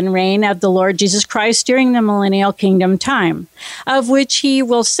rule and reign of the Lord Jesus Christ during the millennial kingdom time, of which he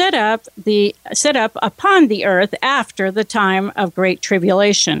will set up upon the earth after the time of great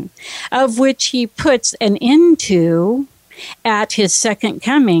tribulation, of which he puts an end to at his second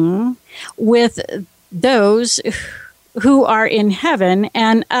coming with those who are in heaven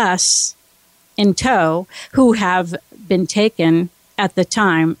and us in tow who have been taken at the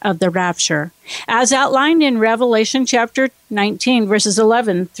time of the rapture, as outlined in Revelation chapter 19, verses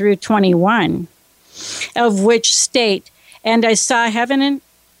 11 through 21, of which state, "And I saw heaven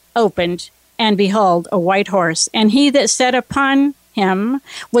opened, and behold, a white horse, and he that sat upon him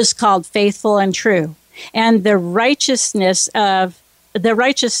was called Faithful and True, and in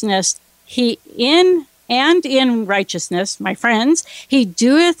righteousness, my friends, he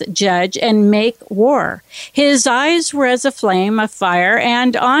doeth judge and make war. His eyes were as a flame of fire,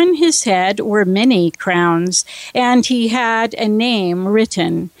 and on his head were many crowns. And he had a name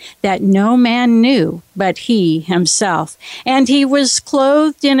written that no man knew but he himself. And he was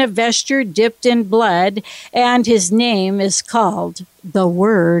clothed in a vesture dipped in blood, and his name is called the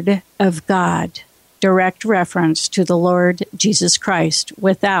Word of God." Direct reference to the Lord Jesus Christ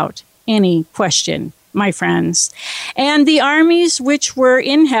without any question, my friends. "And the armies which were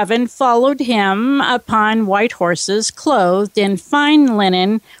in heaven followed him upon white horses, clothed in fine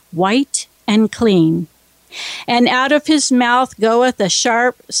linen, white and clean. And out of his mouth goeth a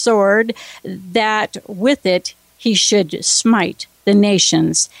sharp sword, that with it he should smite the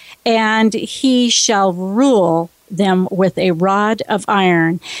nations, and he shall rule them with a rod of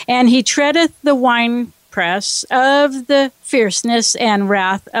iron. And he treadeth the winepress of the fierceness and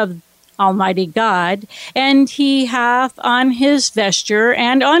wrath of Almighty God, and he hath on his vesture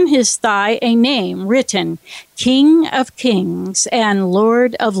and on his thigh a name written, King of Kings and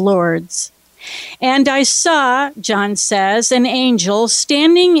Lord of Lords. And I saw," John says, "an angel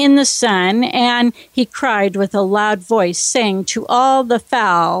standing in the sun, and he cried with a loud voice, saying to all the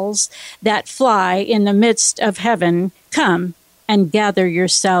fowls that fly in the midst of heaven, Come and gather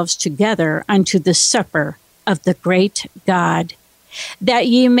yourselves together unto the supper of the great God, that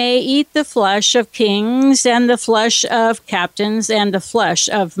ye may eat the flesh of kings, and the flesh of captains, and the flesh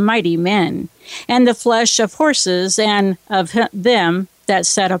of mighty men, and the flesh of horses, and of them that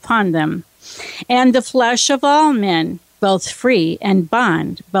sat upon them, and the flesh of all men, both free and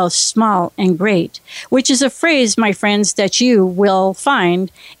bond, both small and great," which is a phrase, my friends, that you will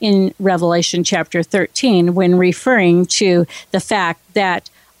find in Revelation chapter 13 when referring to the fact that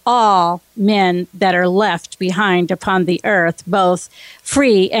all men that are left behind upon the earth, both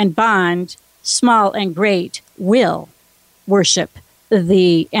free and bond, small and great, will worship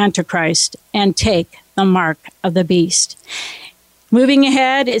the Antichrist and take the mark of the beast. Moving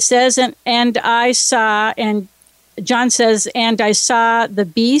ahead, it says, and I saw, and John says, "And I saw the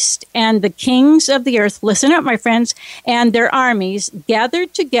beast and the kings of the earth," listen up, my friends, "and their armies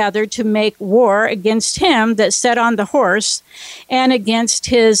gathered together to make war against him that sat on the horse and against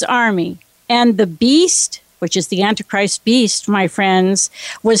his army. And the beast," which is the Antichrist beast, my friends,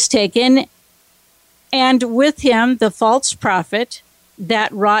 "was taken, and with him the false prophet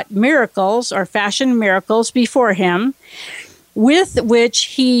that wrought miracles or fashioned miracles before him, with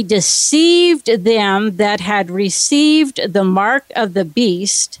which he deceived them that had received the mark of the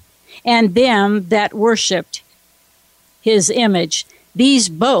beast and them that worshipped his image." These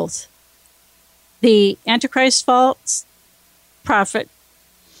both, the Antichrist false prophet,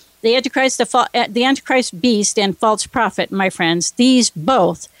 the Antichrist beast and false prophet, my friends, these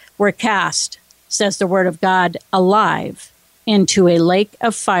both were cast, says the Word of God, alive into a lake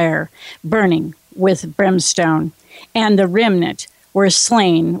of fire, burning with brimstone. And the remnant were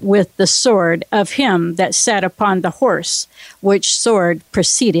slain with the sword of him that sat upon the horse, which sword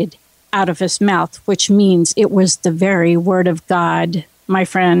proceeded out of his mouth, which means it was the very word of God, my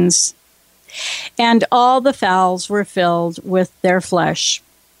friends. And all the fowls were filled with their flesh.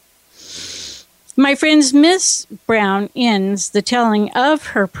 My friends, Miss Brown ends the telling of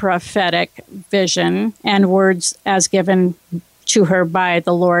her prophetic vision and words as given to her by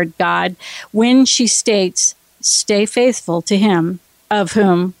the Lord God when she states, "Stay faithful to him of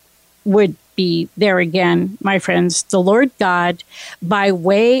whom would be there again, my friends, the Lord God, by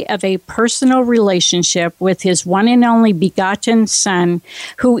way of a personal relationship with his one and only begotten Son,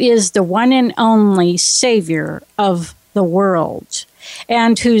 who is the one and only Savior of the world,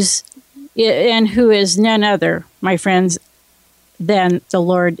 and who is none other, my friends, than the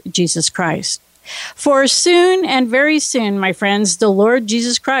Lord Jesus Christ. For soon and very soon, my friends, the Lord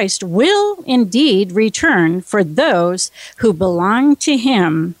Jesus Christ will indeed return for those who belong to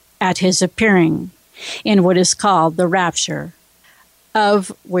him at his appearing in what is called the rapture,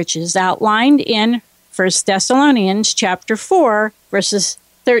 of which is outlined in 1 Thessalonians chapter 4, verses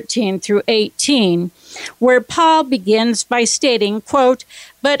 13 through 18, where Paul begins by stating, quote,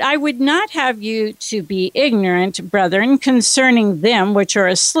 "But I would not have you to be ignorant, brethren, concerning them which are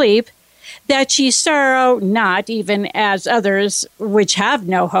asleep, that ye sorrow not, even as others which have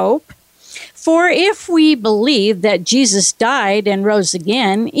no hope. For if we believe that Jesus died and rose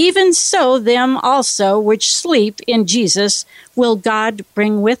again, even so them also which sleep in Jesus will God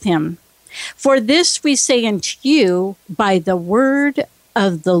bring with him. For this we say unto you by the word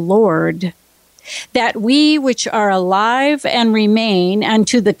of the Lord, that we which are alive and remain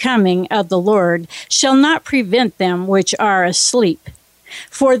unto the coming of the Lord shall not prevent them which are asleep.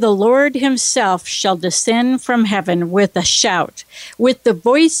 For the Lord himself shall descend from heaven with a shout, with the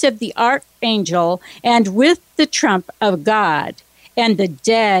voice of the archangel, and with the trump of God, and the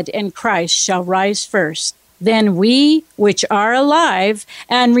dead in Christ shall rise first. Then we which are alive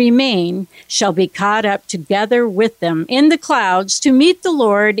and remain shall be caught up together with them in the clouds to meet the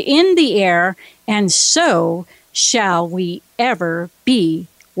Lord in the air, and so shall we ever be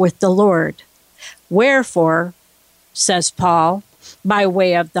with the Lord. Wherefore, says Paul, by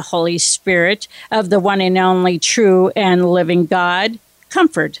way of the Holy Spirit of the one and only true and living God,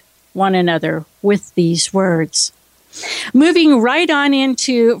 comfort one another with these words. Moving right on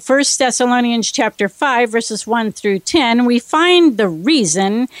into 1 Thessalonians chapter 5, verses 1 through 10, we find the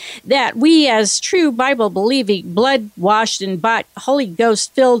reason that we as true Bible-believing, blood-washed and bought, Holy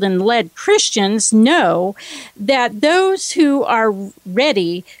Ghost-filled and led Christians know that those who are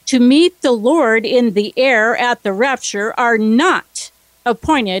ready to meet the Lord in the air at the rapture are not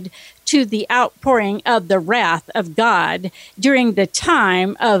appointed to the outpouring of the wrath of God during the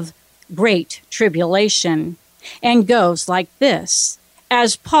time of great tribulation. And goes like this,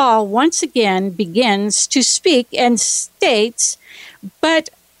 as Paul once again begins to speak and states, "But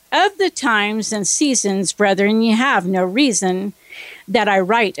of the times and seasons, brethren, ye have no reason that I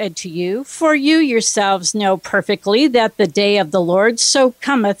write unto you, for you yourselves know perfectly that the day of the Lord so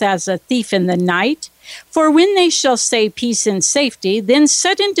cometh as a thief in the night. For when they shall say peace and safety, then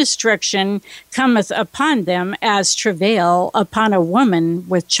sudden destruction cometh upon them as travail upon a woman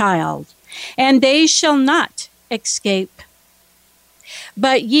with child, and they shall not escape.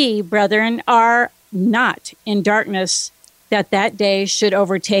 But ye, brethren, are not in darkness, that day should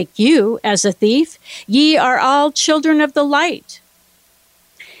overtake you as a thief. Ye are all children of the light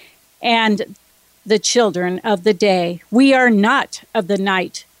and the children of the day. We are not of the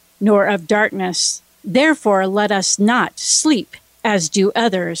night, nor of darkness. Therefore, let us not sleep as do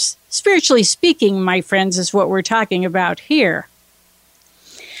others." Spiritually speaking, my friends, is what we're talking about here.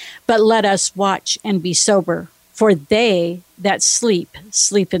 "But let us watch and be sober. For they that sleep,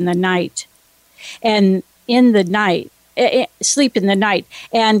 sleep in the night, and in the night, sleep in the night,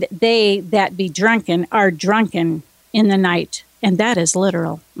 and they that be drunken are drunken in the night." And that is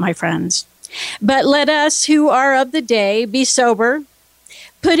literal, my friends. "But let us who are of the day be sober,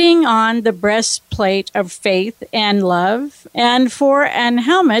 putting on the breastplate of faith and love, and for an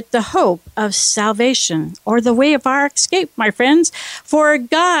helmet the hope of salvation," or the way of our escape, my friends. "For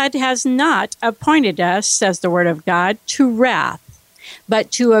God has not appointed us," says the word of God, "to wrath,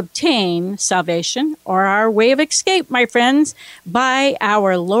 but to obtain salvation," or our way of escape, my friends, "by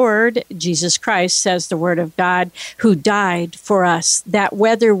our Lord Jesus Christ," says the word of God, "who died for us, that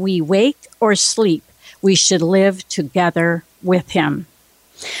whether we wake or sleep, we should live together with him."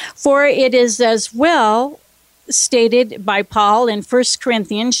 For it is as well stated by Paul in 1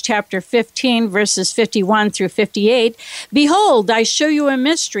 Corinthians chapter 15, verses 51 through 58, "Behold, I show you a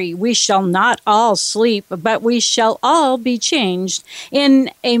mystery. We shall not all sleep, but we shall all be changed in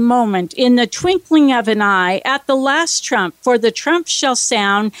a moment, in the twinkling of an eye, at the last trump. For the trump shall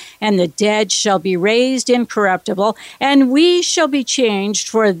sound, and the dead shall be raised incorruptible, and we shall be changed.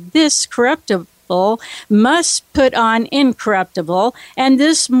 For this corruptible must put on incorruptible, and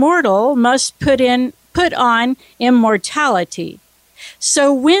this mortal must put on immortality.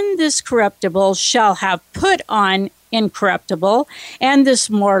 So when this corruptible shall have put on incorruptible, and this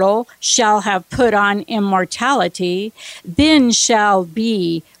mortal shall have put on immortality, then shall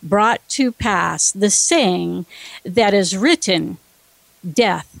be brought to pass the saying that is written,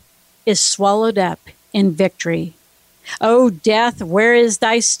 death is swallowed up in victory. O death, where is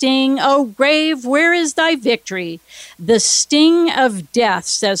thy sting? O grave, where is thy victory? The sting of death,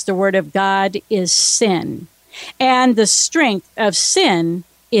 says the word of God, is sin, and the strength of sin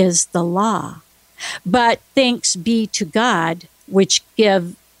is the law. But thanks be to God, which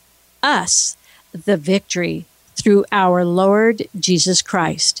give us the victory through our Lord Jesus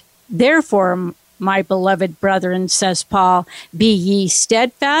Christ. Therefore, my beloved brethren, says Paul, be ye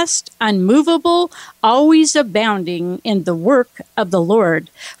steadfast, unmovable, always abounding in the work of the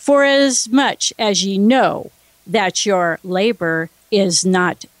Lord, for as much as ye know that your labor is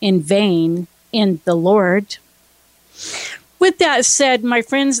not in vain in the Lord. With that said, my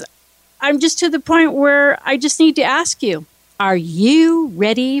friends, I'm just to the point where I just need to ask you, are you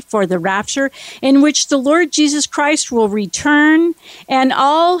ready for the rapture in which the Lord Jesus Christ will return, and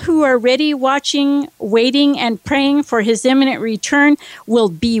all who are ready, watching, waiting, and praying for his imminent return will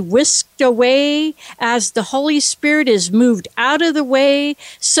be whisked away as the Holy Spirit is moved out of the way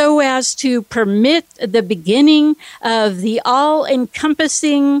so as to permit the beginning of the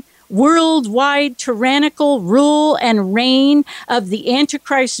all-encompassing worldwide tyrannical rule and reign of the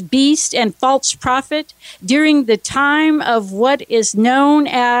Antichrist beast and false prophet during the time of what is known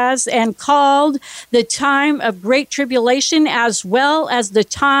as and called the time of great tribulation, as well as the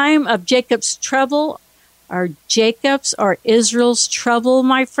time of Jacob's trouble, or Israel's trouble,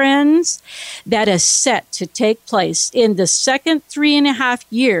 my friends, that is set to take place in the second 3.5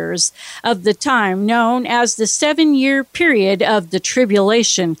 years of the time known as the 7-year period of the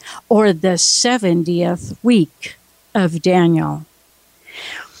tribulation, or the 70th week of Daniel.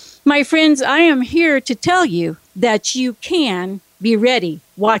 My friends, I am here to tell you that you can be ready,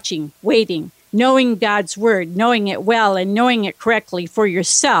 watching, waiting, knowing God's word, knowing it well, and knowing it correctly for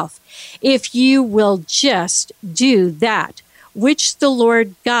yourself, if you will just do that which the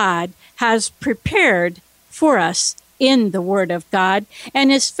Lord God has prepared for us in the Word of God,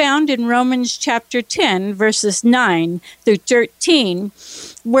 and is found in Romans chapter 10, verses 9 through 13,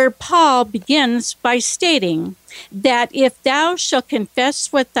 where Paul begins by stating that if thou shalt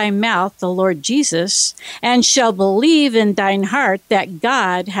confess with thy mouth the Lord Jesus, and shalt believe in thine heart that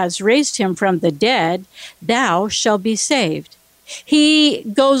God has raised him from the dead, thou shalt be saved. He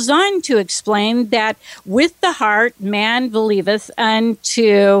goes on to explain that with the heart man believeth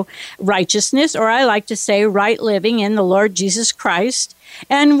unto righteousness, or I like to say right living in the Lord Jesus Christ,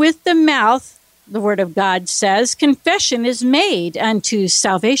 and with the mouth, the Word of God says, confession is made unto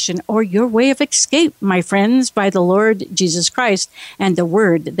salvation, or your way of escape, my friends, by the Lord Jesus Christ and the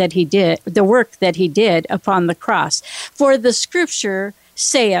word that he did, the work that he did upon the cross. For the scripture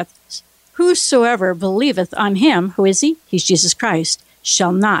saith, whosoever believeth on him, who is he? He's Jesus Christ,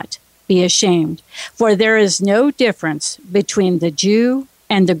 shall not be ashamed. For there is no difference between the Jew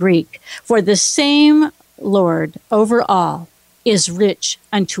and the Greek. For the same Lord over all is rich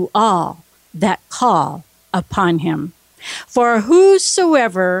unto all that call upon him. For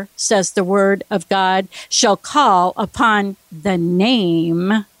whosoever, says the word of God, shall call upon the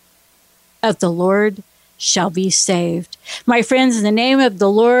name of the Lord shall be saved. My friends, the name of the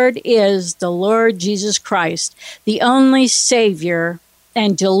Lord is the Lord Jesus Christ, the only Savior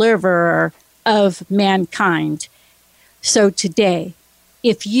and deliverer of mankind. So today,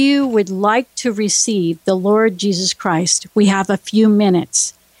 if you would like to receive the Lord Jesus Christ, we have a few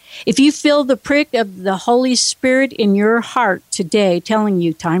minutes. If you feel the prick of the Holy Spirit in your heart today telling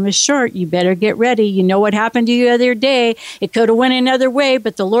you time is short, you better get ready. You know what happened to you the other day. It could have went another way,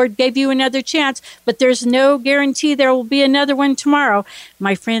 but the Lord gave you another chance. But there's no guarantee there will be another one tomorrow.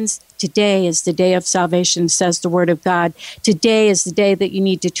 My friends, today is the day of salvation, says the Word of God. Today is the day that you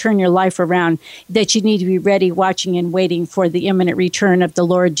need to turn your life around, that you need to be ready, watching, and waiting for the imminent return of the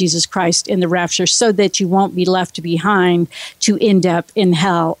Lord Jesus Christ in the rapture, so that you won't be left behind to end up in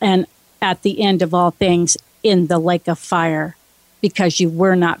hell and at the end of all things in the lake of fire, because you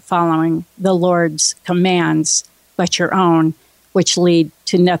were not following the Lord's commands, but your own, which lead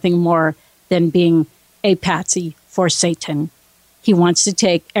to nothing more than being a patsy for Satan. He wants to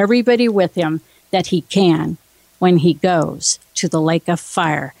take everybody with him that he can when he goes to the lake of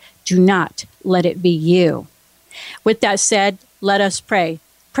fire. Do not let it be you. With that said, let us pray.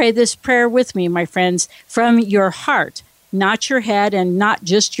 Pray this prayer with me, my friends, from your heart, not your head and not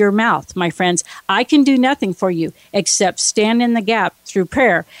just your mouth, my friends. I can do nothing for you except stand in the gap through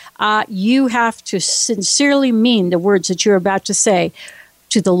prayer. You have to sincerely mean the words that you're about to say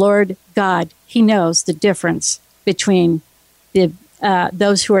to the Lord God. He knows the difference between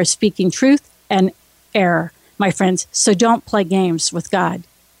those who are speaking truth and error, my friends. So don't play games with God,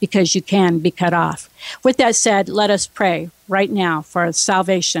 because you can be cut off. With that said, let us pray right now for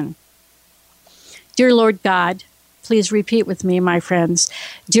salvation. Dear Lord God, please repeat with me, my friends.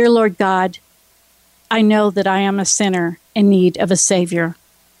 Dear Lord God, I know that I am a sinner in need of a Savior.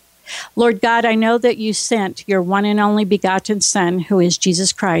 Lord God, I know that you sent your one and only begotten Son, who is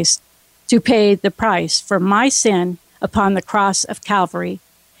Jesus Christ, to pay the price for my sin upon the cross of Calvary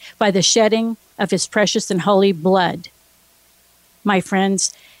by the shedding of his precious and holy blood. My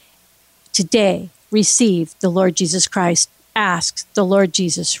friends, today, receive the Lord Jesus Christ. Ask the Lord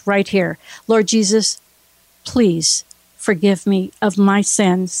Jesus right here. Lord Jesus, please forgive me of my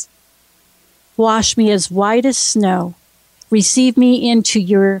sins. Wash me as white as snow. Receive me into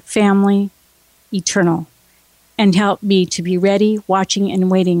your family eternal. And help me to be ready, watching, and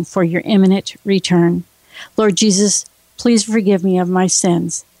waiting for your imminent return. Lord Jesus, please forgive me of my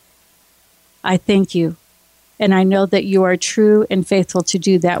sins. I thank you. And I know that you are true and faithful to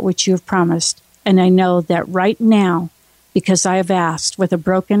do that which you have promised. And I know that right now, because I have asked with a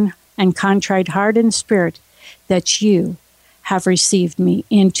broken and contrite heart and spirit, that you have received me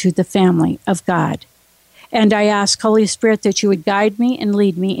into the family of God. And I ask, Holy Spirit, that you would guide me and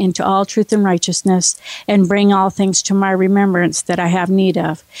lead me into all truth and righteousness, and bring all things to my remembrance that I have need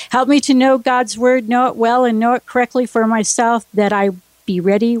of. Help me to know God's word, know it well, and know it correctly for myself, that I be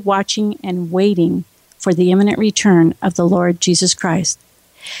ready, watching, and waiting for the imminent return of the Lord Jesus Christ.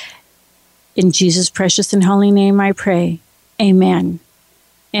 In Jesus' precious and holy name I pray. Amen.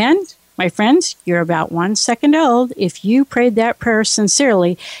 And, my friends, you're about 1 second old. If you prayed that prayer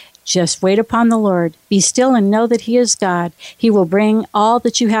sincerely, just wait upon the Lord. Be still and know that he is God. He will bring all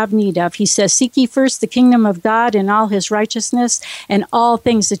that you have need of. He says, seek ye first the kingdom of God and all his righteousness, and all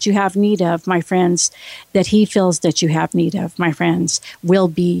things that you have need of, my friends, that he feels that you have need of, my friends, will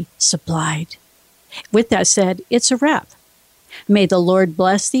be supplied. With that said, it's a wrap. May the Lord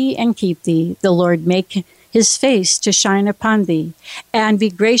bless thee and keep thee. The Lord make his face to shine upon thee, and be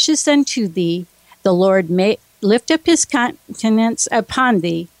gracious unto thee. The Lord may lift up his countenance upon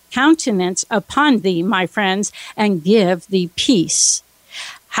thee, my friends, and give thee peace.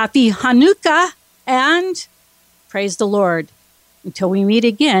 Happy Hanukkah, and praise the Lord. Until we meet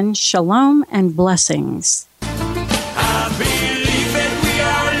again, shalom and blessings. I believe that we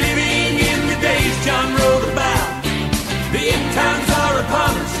are living in the days John wrote about. The end times are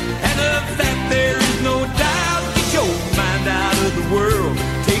upon us, and of that there is no doubt. Get your mind out of the world.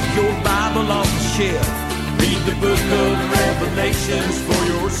 Take your Bible off the shelf. Read the book of Revelations for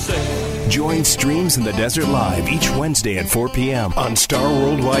yourself. Join Streams in the Desert Live each Wednesday at 4 p.m. on Star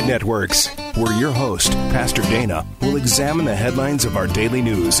Worldwide Networks, where your host, Pastor Dana, will examine the headlines of our daily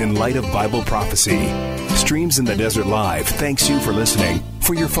news in light of Bible prophecy. Streams in the Desert Live thanks you for listening,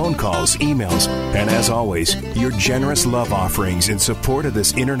 for your phone calls, emails, and as always, your generous love offerings in support of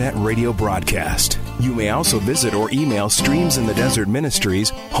this internet radio broadcast. You may also visit or email Streams in the Desert Ministries,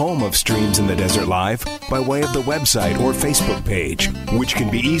 home of Streams in the Desert Live, by way of the website or Facebook page, which can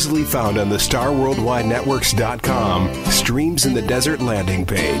be easily found on the StarWorldWideNetworks.com Streams in the Desert landing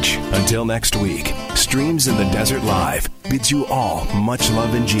page. Until next week, Streams in the Desert Live bids you all much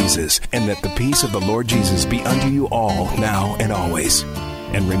love in Jesus, and that the peace of the Lord Jesus be unto you all now and always.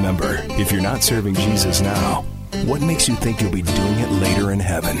 And remember, if you're not serving Jesus now, what makes you think you'll be doing it later in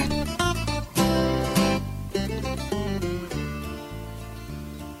heaven?